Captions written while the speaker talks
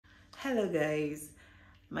Hello guys,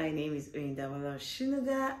 my name is Oyindamola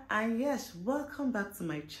Shinuga, and yes, welcome back to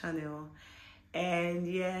my channel.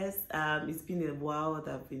 And yes, it's been a while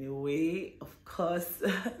that I've been away. Of course,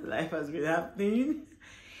 life has been happening,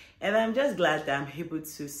 and I'm just glad that I'm able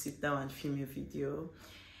to sit down and film a video.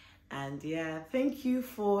 And yeah, thank you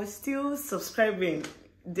for still subscribing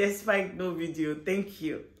despite no video. Thank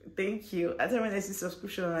you. I tell when I see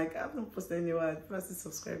subscription, I'm like, I've not posted anyone, first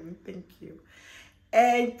subscribing. Thank you.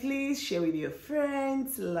 And please share with your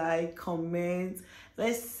friends, like, comment.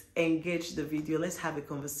 Let's engage the video. Let's have a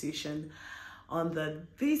conversation on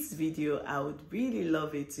this video. I would really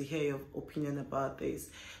love it to hear your opinion about this.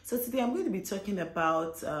 So today I'm going to be talking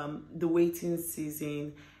about the waiting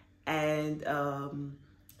season, and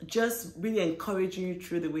just really encouraging you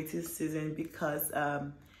through the waiting season, because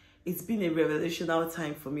it's been a revelational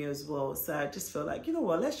time for me as well. So I just felt like, you know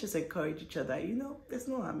what, let's just encourage each other. You know, there's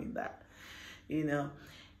no harm in that. You know,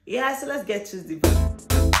 yeah, so let's get to the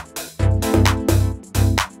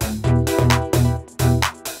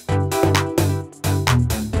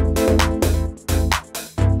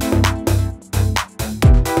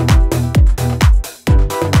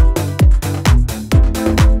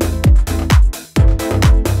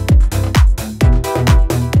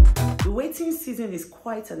waiting season is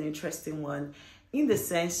quite an interesting one, in the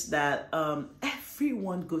sense that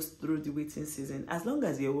everyone goes through the waiting season. As long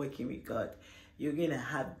as you're working with God, you're going to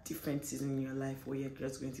have different seasons in your life where you're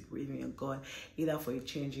just going to be believing in God, either for a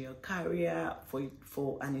change in your career,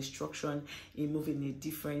 for an instruction in moving in a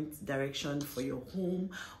different direction for your home,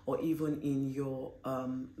 or even in your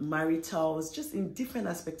maritals, just in different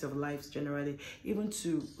aspects of life generally, even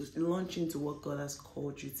to launch into what God has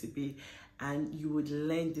called you to be. And you would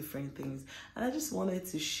learn different things. And I just wanted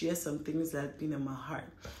to share some things that have been in my heart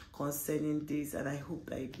concerning this, and I hope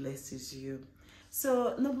that it blesses you.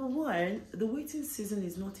 So number one, the waiting season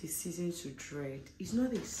is not a season to dread. It's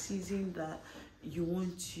not a season that you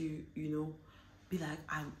want to, you know, be like,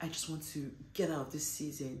 I just want to get out of this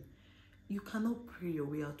season. You cannot pray your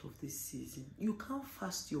way out of this season. You can't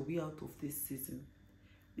fast your way out of this season.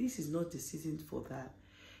 This is not the season for that.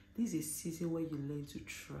 This is a season where you learn to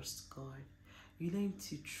trust God. You learn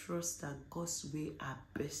to trust that God's way are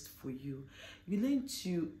best for you. You learn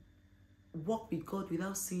to walk with God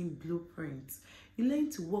without seeing blueprints. You learn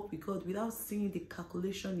to walk with God without seeing the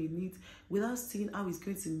calculation you need, without seeing how it's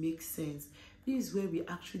going to make sense. This is where we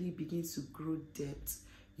actually begin to grow depth,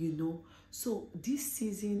 you know. So this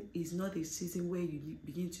season is not a season where you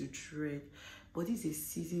begin to dread, but it's a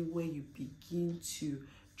season where you begin to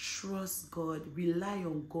trust God, rely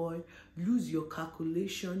on God, lose your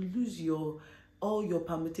calculation, lose all your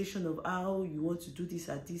permutation of how you want to do this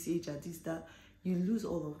at this age, at this, that. You lose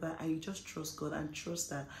all of that, and you just trust God and trust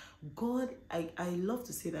that God, I love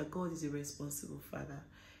to say that God is a responsible Father.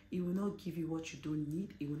 He will not give you what you don't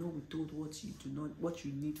need. He will not withhold what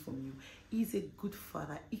you need from you. He's a good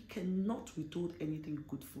Father. He cannot withhold anything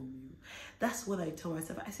good from you. That's what I tell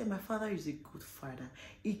myself. I say, my Father is a good Father.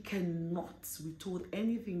 He cannot withhold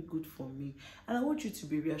anything good from me. And I want you to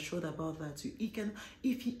be reassured about that too. He can,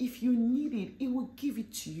 if you need it, He will give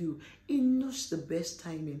it to you. He knows the best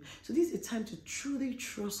timing. So this is a time to truly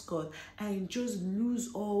trust God and just lose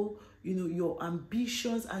all, you know, your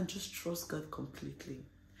ambitions and just trust God completely.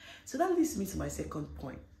 So that leads me to my second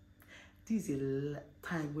point. This is a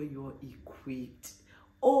time where you are equipped.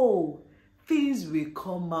 Oh, things will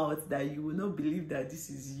come out that you will not believe that this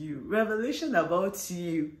is you. Revelation about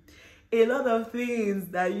you. A lot of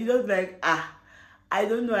things that you don't like, I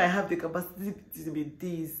don't know I have the capacity to be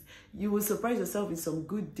this. You will surprise yourself in some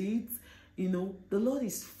good deeds. You know, the Lord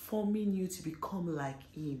is forming you to become like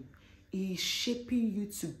Him. He is shaping you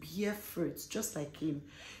to bear fruit just like Him,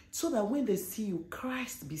 so that when they see you,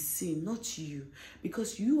 Christ be seen, not you,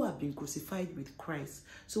 because you have been crucified with Christ.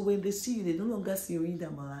 So when they see you, they no longer see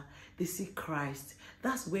Oyindamola, they see Christ.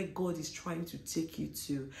 That's where God is trying to take you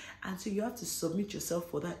to. And so you have to submit yourself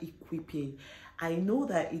for that equipping. I know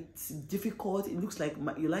that it's difficult. It looks like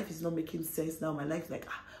your life is not making sense now. My life is like,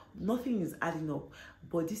 nothing is adding up.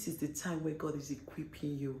 But this is the time where God is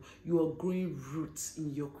equipping you. You are growing roots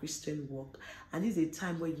in your Christian walk. And this is a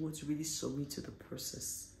time where you want to really submit to the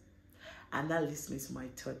process. And that leads me to my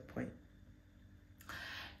third point.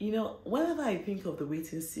 You know, whenever I think of the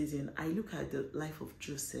waiting season, I look at the life of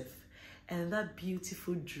Joseph and that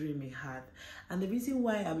beautiful dream he had. And the reason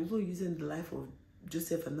why I'm even using the life of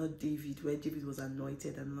Joseph and not David, where David was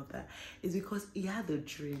anointed and all of that, is because he had a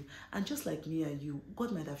dream. And just like me and you,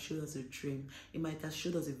 God might have showed us a dream. He might have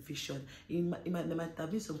showed us a vision. There might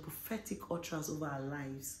have been some prophetic utterance over our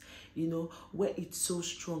lives, you know, where it's so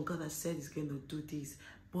strong. God has said He's going to do this.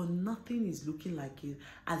 but nothing is looking like it.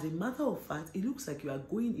 As a matter of fact, it looks like you are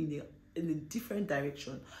going in a different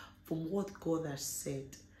direction from what God has said.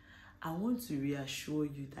 I want to reassure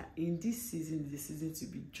you that in this season, the season to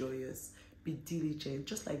be joyous. Be diligent.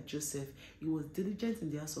 Just like Joseph, he was diligent in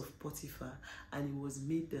the house of Potiphar and he was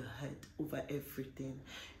made the head over everything.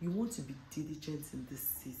 You want to be diligent in this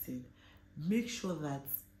season. Make sure that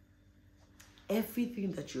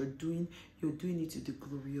everything that you're doing it to the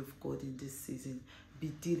glory of God in this season.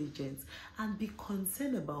 Be diligent and be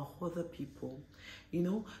concerned about other people. You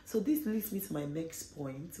know, so this leads me to my next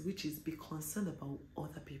point, which is be concerned about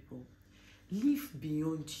other people. Live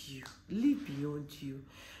beyond you. Live beyond you.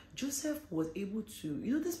 Joseph was able to,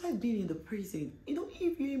 you know, despite being in the prison, you know,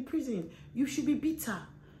 if you're in prison, you should be bitter.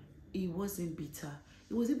 He wasn't bitter.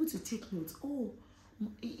 He was able to take notes. Oh,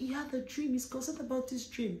 he had a dream. He's concerned about this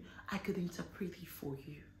dream. I could interpret it for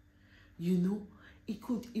you. You know,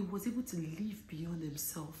 he was able to live beyond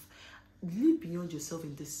himself. Live beyond yourself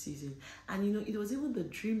in this season. And you know, it was even the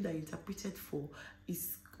dream that he interpreted for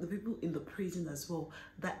the people in the prison as well,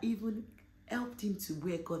 that even helped him to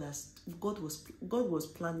where God was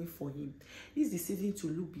planning for him. This is the season to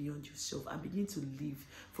look beyond yourself and begin to live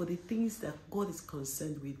for the things that God is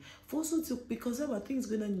concerned with. For also to be concerned about things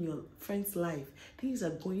going on in your friend's life. Things are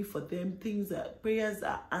going for them. Prayers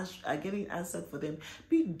are getting answered for them.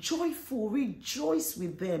 Be joyful. Rejoice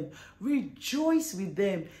with them. Rejoice with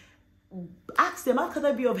them. Ask them, how can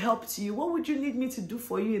I be of help to you? What would you need me to do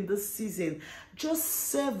for you in this season? Just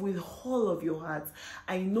serve with all of your heart.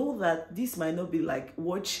 I know that this might not be like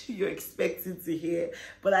what you're expecting to hear,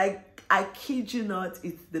 but I kid you not,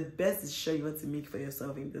 it's the best decision you want to make for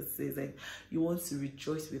yourself in this season. You want to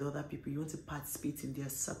rejoice with other people. You want to participate in their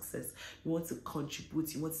success. You want to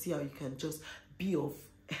contribute. You want to see how you can just be of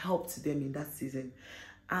help to them in that season.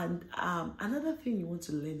 And another thing you want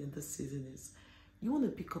to learn in this season is you want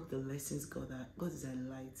to pick up the lessons God is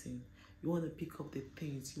highlighting. You want to pick up the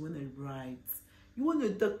things. You want to write. You want to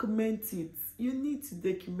document it. You need to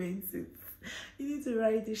document it. You need to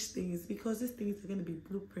write these things because these things are going to be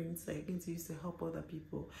blueprints that you're going to use to help other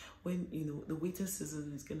people when, you know, the waiting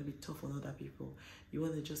season is going to be tough on other people. You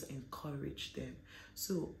want to just encourage them.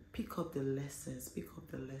 So pick up the lessons. Pick up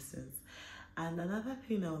the lessons. And another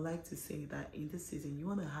thing I would like to say that in this season, you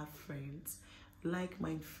want to have friends,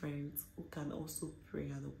 like-minded friends who can also pray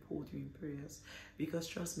and uphold you in prayers, because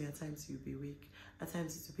trust me, at times you'll be weak. At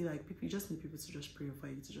times it will be like people, you just need people to just pray over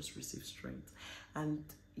you, to just receive strength. And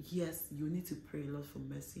yes, you need to pray a lot for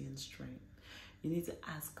mercy and strength. You need to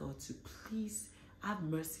ask God to please have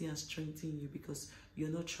mercy and strengthen you, because you're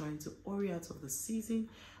not trying to hurry out of the season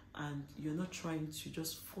and you're not trying to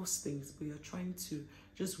just force things, but you're trying to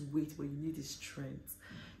just wait, but you need the strength.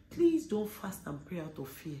 Please don't fast and pray out of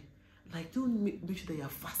fear. Like, don't make sure that you're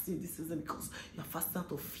fasting this season because you're fasting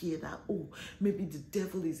out of fear that, oh, maybe the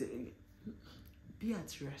devil is... Be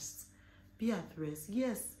at rest. Be at rest.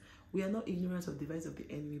 Yes, we are not ignorant of the device of the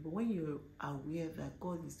enemy, but when you're aware that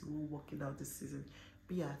God is the one working out this season,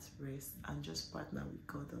 be at rest and just partner with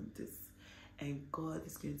God on this. And God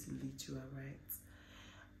is going to lead you aright.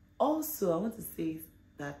 Also, I want to say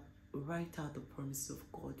that write out the promises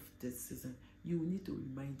of God this season. You will need to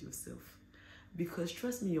remind yourself. Because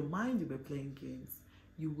trust me, your mind will be playing games.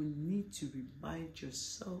 You will need to remind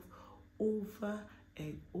yourself over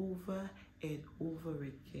and over and over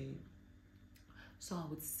again. So I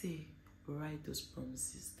would say, write those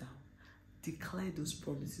promises down. Declare those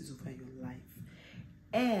promises over your life.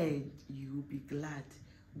 And you will be glad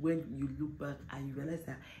when you look back and you realize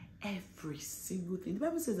that every single thing, the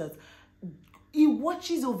Bible says that He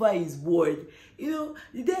watches over His word. You know,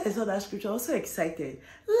 the day I saw that scripture, I was so excited.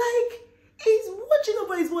 Like, He's watching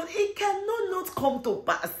over His word. It cannot not come to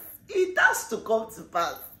pass. It has to come to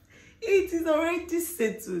pass. It is already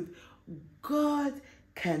settled. God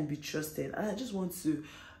can be trusted. And I just want to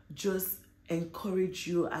just encourage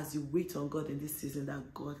you as you wait on God in this season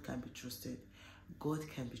that God can be trusted. God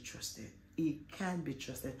can be trusted. He can be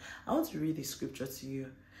trusted. I want to read this scripture to you.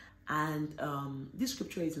 And this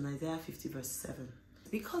scripture is in Isaiah 50 verse 7.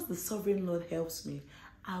 Because the sovereign Lord helps me,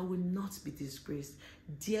 I will not be disgraced.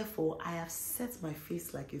 Therefore, I have set my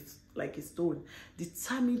face like a stone,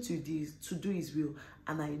 determined to do His will,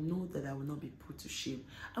 and I know that I will not be put to shame.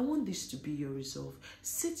 I want this to be your resolve.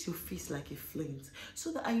 Set your face like a flint,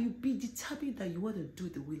 so that you be determined that you want to do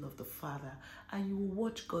the will of the Father, and you will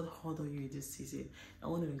watch God honor you in this season. I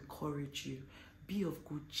want to encourage you. Be of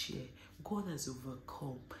good cheer. God has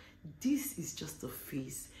overcome. This is just a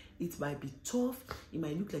phase. It might be tough. It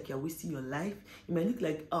might look like you're wasting your life. It might look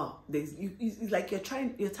like, it's like you're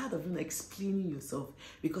tired of explaining yourself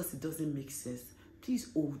because it doesn't make sense.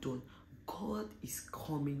 Please hold on. God is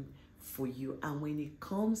coming for you. And when it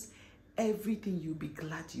comes, everything, you'll be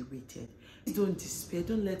glad you waited. Don't despair.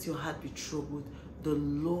 Don't let your heart be troubled. The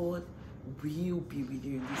Lord will be with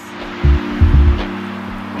you in this.